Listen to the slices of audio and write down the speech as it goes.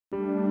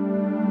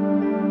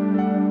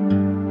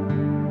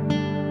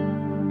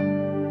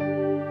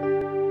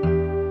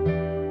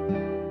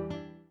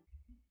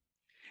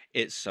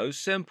It's so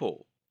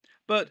simple.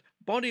 But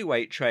body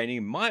weight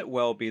training might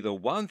well be the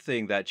one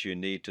thing that you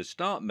need to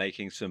start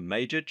making some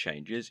major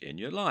changes in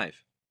your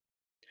life.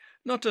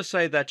 Not to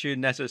say that you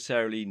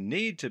necessarily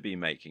need to be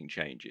making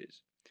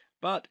changes,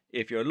 but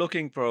if you're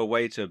looking for a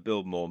way to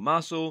build more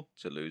muscle,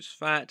 to lose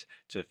fat,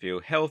 to feel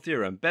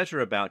healthier and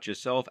better about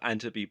yourself, and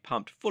to be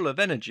pumped full of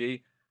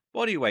energy,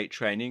 body weight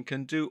training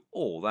can do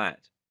all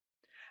that.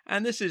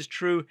 And this is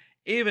true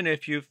even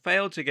if you've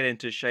failed to get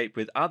into shape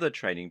with other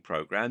training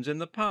programs in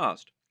the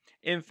past.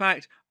 In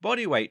fact,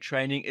 body weight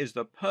training is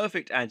the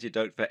perfect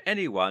antidote for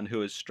anyone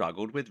who has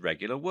struggled with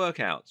regular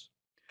workouts.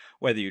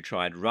 Whether you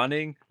tried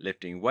running,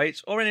 lifting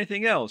weights, or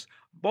anything else,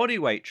 body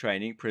weight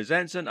training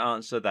presents an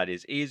answer that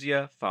is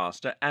easier,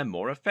 faster, and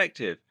more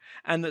effective,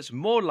 and that's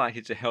more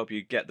likely to help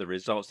you get the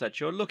results that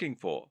you're looking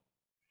for.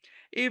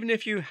 Even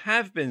if you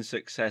have been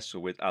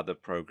successful with other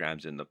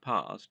programs in the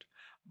past,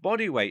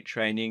 body weight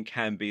training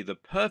can be the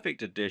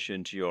perfect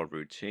addition to your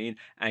routine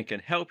and can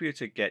help you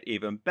to get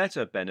even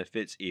better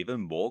benefits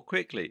even more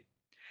quickly.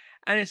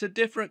 And it's a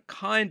different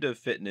kind of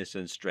fitness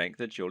and strength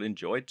that you'll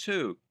enjoy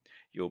too.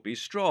 You'll be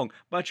strong,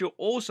 but you'll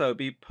also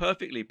be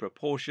perfectly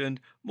proportioned,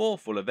 more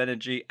full of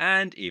energy,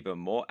 and even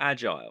more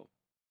agile.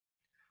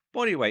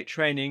 Bodyweight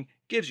training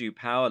gives you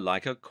power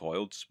like a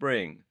coiled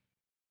spring.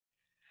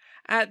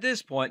 At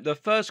this point, the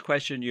first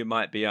question you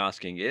might be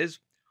asking is,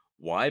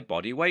 why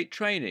bodyweight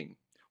training?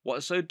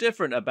 What's so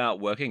different about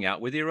working out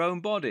with your own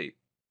body?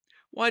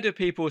 Why do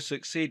people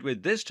succeed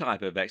with this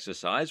type of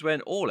exercise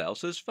when all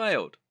else has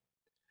failed?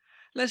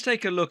 Let's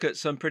take a look at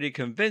some pretty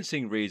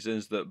convincing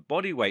reasons that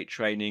bodyweight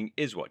training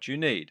is what you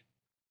need.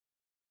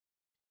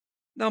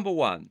 Number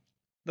one,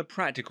 the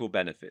practical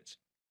benefits.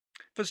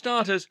 For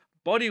starters,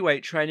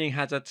 bodyweight training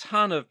has a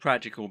ton of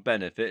practical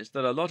benefits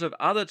that a lot of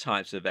other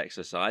types of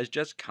exercise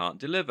just can't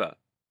deliver.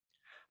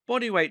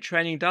 Bodyweight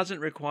training doesn't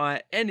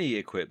require any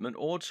equipment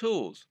or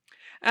tools.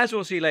 As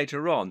we'll see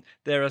later on,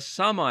 there are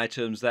some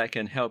items that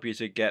can help you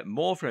to get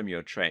more from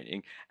your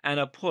training, and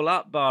a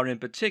pull-up bar in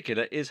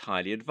particular is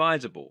highly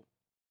advisable.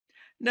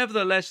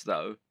 Nevertheless,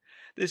 though,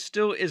 this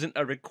still isn't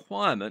a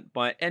requirement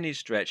by any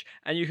stretch,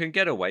 and you can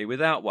get away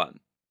without one.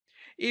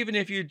 Even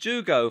if you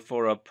do go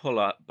for a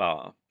pull-up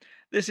bar,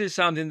 this is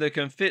something that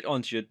can fit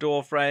onto your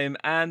door frame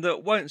and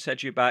that won't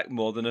set you back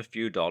more than a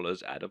few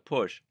dollars at a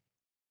push.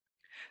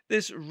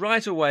 This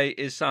right away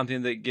is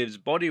something that gives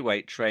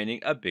bodyweight training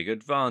a big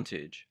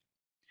advantage.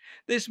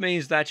 This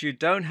means that you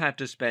don't have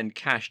to spend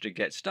cash to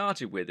get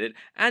started with it,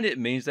 and it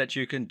means that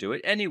you can do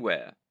it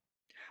anywhere.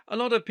 A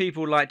lot of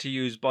people like to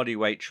use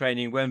bodyweight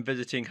training when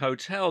visiting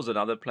hotels and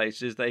other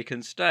places they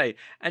can stay,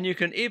 and you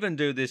can even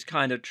do this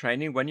kind of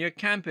training when you're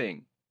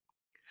camping.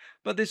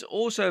 But this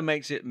also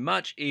makes it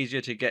much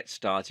easier to get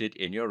started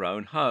in your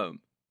own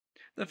home.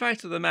 The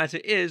fact of the matter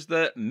is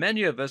that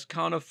many of us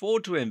can't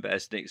afford to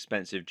invest in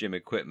expensive gym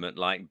equipment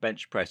like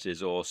bench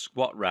presses or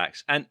squat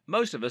racks, and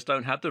most of us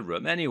don't have the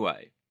room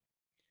anyway.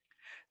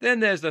 Then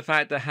there's the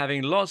fact that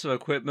having lots of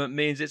equipment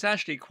means it's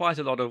actually quite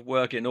a lot of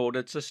work in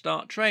order to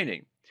start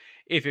training.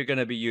 If you're going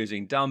to be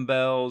using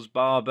dumbbells,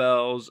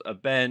 barbells, a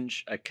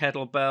bench, a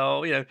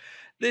kettlebell,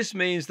 this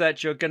means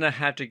that you're going to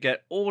have to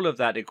get all of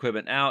that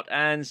equipment out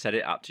and set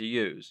it up to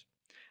use.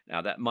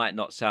 Now, that might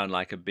not sound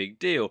like a big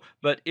deal,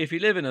 but if you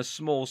live in a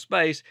small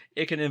space,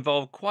 it can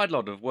involve quite a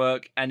lot of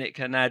work and it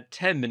can add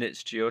 10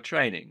 minutes to your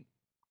training.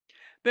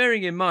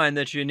 Bearing in mind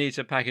that you need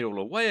to pack it all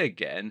away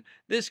again,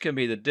 this can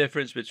be the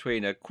difference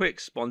between a quick,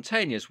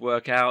 spontaneous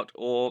workout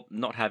or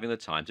not having the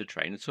time to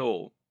train at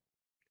all.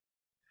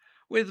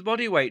 With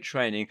bodyweight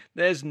training,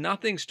 there's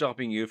nothing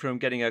stopping you from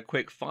getting a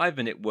quick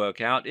 5-minute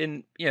workout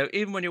even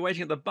when you're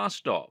waiting at the bus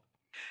stop.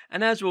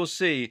 And as we'll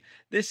see,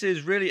 this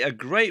is really a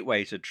great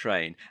way to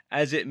train,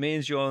 as it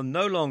means you're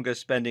no longer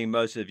spending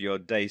most of your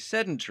day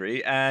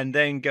sedentary and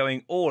then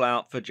going all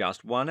out for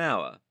just 1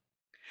 hour.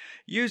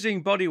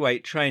 Using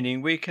bodyweight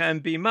training, we can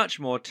be much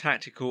more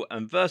tactical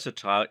and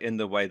versatile in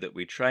the way that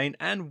we train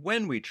and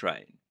when we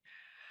train.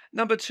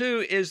 Number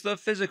two is the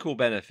physical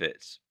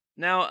benefits.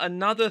 Now,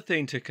 another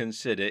thing to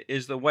consider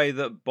is the way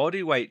that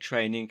bodyweight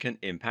training can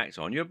impact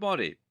on your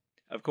body.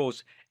 Of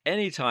course,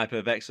 any type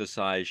of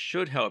exercise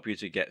should help you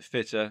to get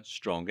fitter,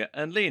 stronger,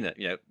 and leaner.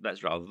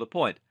 That's rather the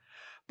point.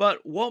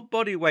 But what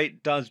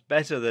bodyweight does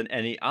better than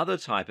any other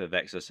type of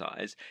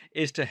exercise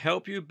is to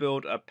help you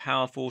build a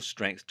powerful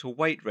strength to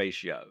weight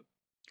ratio.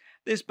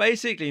 This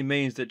basically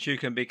means that you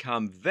can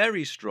become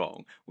very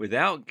strong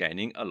without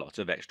gaining a lot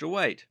of extra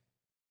weight.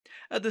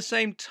 At the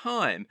same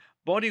time,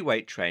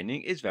 bodyweight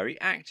training is very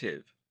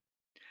active.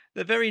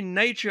 The very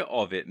nature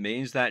of it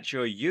means that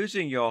you're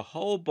using your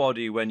whole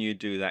body when you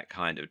do that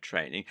kind of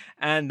training,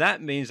 and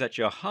that means that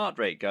your heart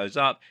rate goes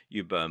up,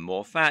 you burn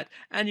more fat,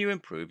 and you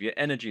improve your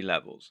energy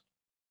levels.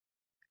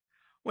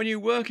 When you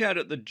work out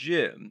at the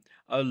gym,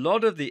 a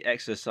lot of the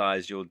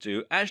exercise you'll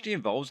do actually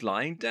involves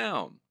lying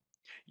down.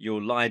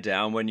 You'll lie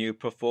down when you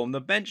perform the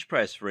bench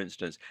press, for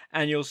instance,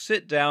 and you'll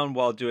sit down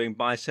while doing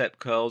bicep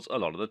curls a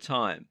lot of the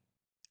time.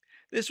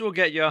 This will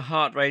get your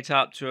heart rate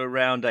up to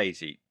around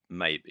 80,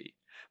 maybe.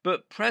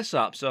 But press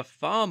ups are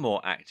far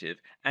more active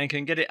and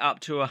can get it up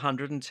to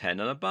 110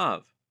 and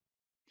above.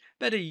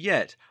 Better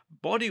yet,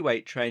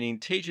 bodyweight training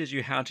teaches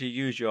you how to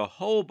use your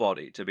whole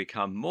body to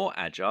become more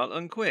agile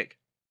and quick.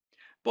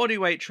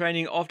 Bodyweight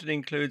training often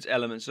includes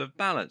elements of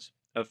balance,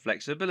 of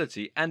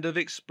flexibility, and of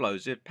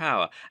explosive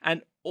power,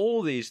 and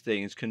all these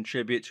things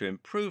contribute to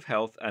improve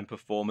health and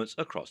performance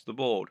across the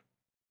board.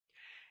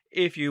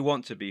 If you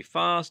want to be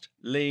fast,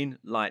 lean,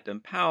 light,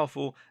 and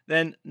powerful,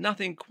 then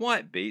nothing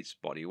quite beats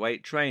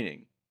bodyweight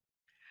training.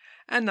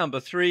 And number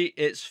three,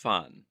 it's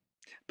fun.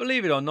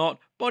 Believe it or not,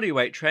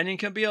 bodyweight training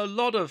can be a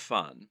lot of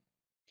fun.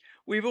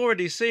 We've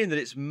already seen that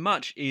it's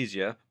much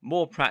easier,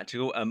 more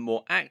practical, and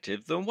more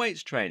active than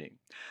weights training.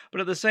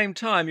 But at the same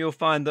time, you'll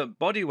find that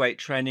bodyweight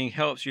training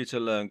helps you to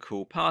learn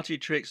cool party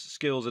tricks,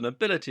 skills, and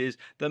abilities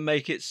that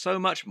make it so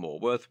much more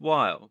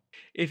worthwhile.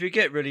 If you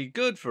get really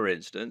good, for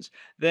instance,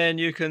 then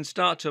you can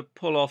start to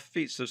pull off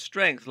feats of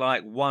strength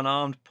like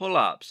one-armed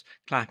pull-ups,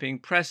 clapping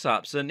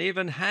press-ups, and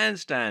even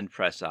handstand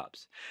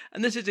press-ups.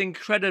 And this is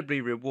incredibly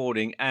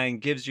rewarding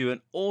and gives you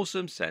an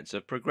awesome sense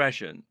of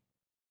progression.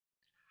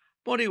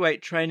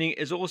 Bodyweight training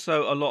is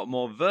also a lot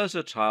more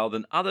versatile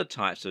than other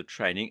types of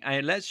training, and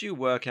it lets you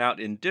work out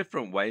in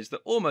different ways that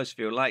almost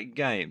feel like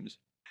games.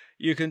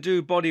 You can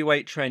do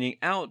bodyweight training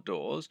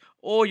outdoors,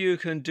 or you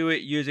can do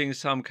it using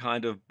some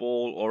kind of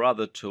ball or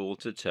other tool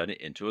to turn it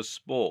into a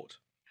sport.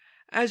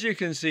 As you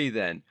can see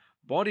then,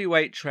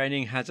 bodyweight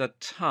training has a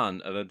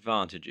ton of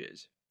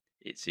advantages.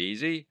 It's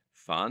easy,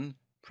 fun,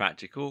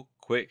 practical,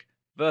 quick,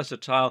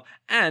 versatile,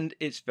 and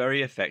it's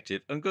very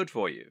effective and good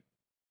for you.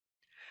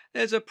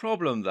 There's a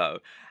problem though,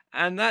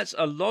 and that's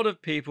a lot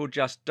of people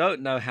just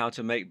don't know how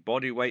to make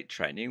bodyweight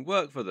training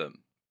work for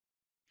them.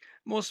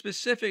 More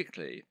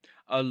specifically,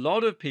 a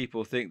lot of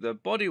people think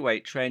that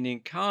bodyweight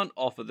training can't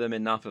offer them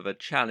enough of a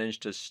challenge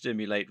to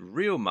stimulate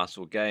real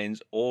muscle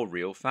gains or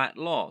real fat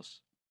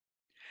loss.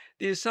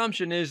 The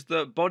assumption is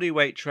that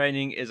bodyweight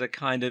training is a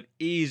kind of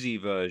easy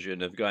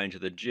version of going to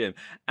the gym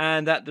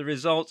and that the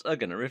results are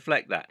going to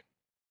reflect that.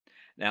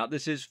 Now,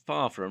 this is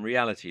far from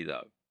reality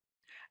though.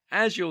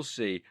 As you'll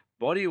see,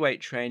 bodyweight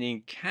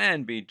training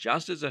can be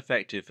just as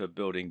effective for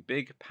building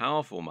big,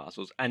 powerful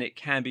muscles, and it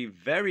can be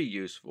very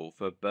useful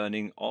for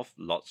burning off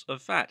lots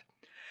of fat.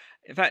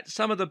 In fact,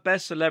 some of the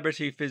best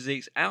celebrity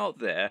physiques out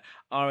there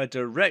are a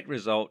direct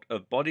result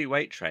of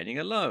bodyweight training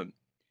alone.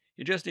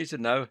 You just need to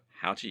know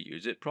how to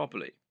use it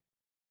properly.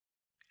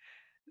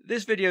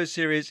 This video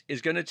series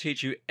is going to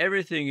teach you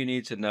everything you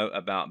need to know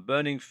about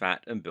burning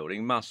fat and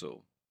building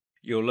muscle.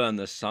 You'll learn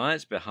the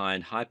science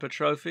behind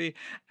hypertrophy,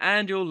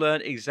 and you'll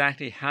learn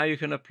exactly how you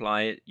can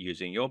apply it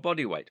using your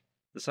body weight,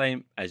 the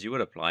same as you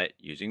would apply it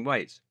using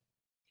weights.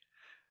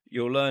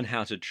 You'll learn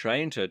how to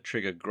train to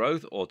trigger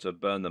growth or to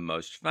burn the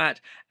most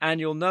fat, and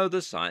you'll know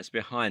the science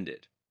behind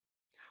it.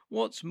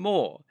 What's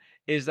more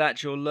is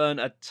that you'll learn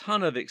a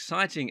ton of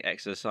exciting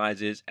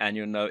exercises and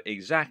you'll know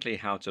exactly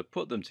how to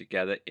put them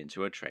together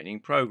into a training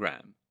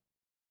program.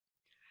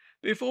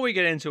 Before we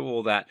get into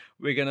all that,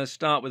 we're going to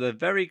start with a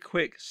very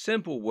quick,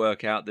 simple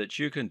workout that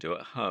you can do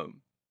at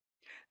home.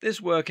 This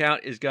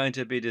workout is going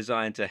to be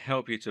designed to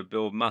help you to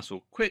build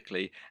muscle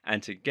quickly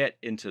and to get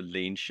into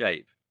lean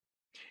shape.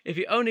 If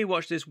you only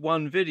watch this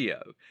one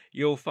video,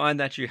 you'll find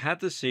that you have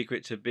the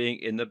secret to being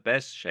in the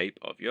best shape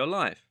of your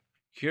life.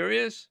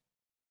 Curious?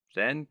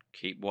 Then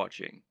keep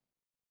watching.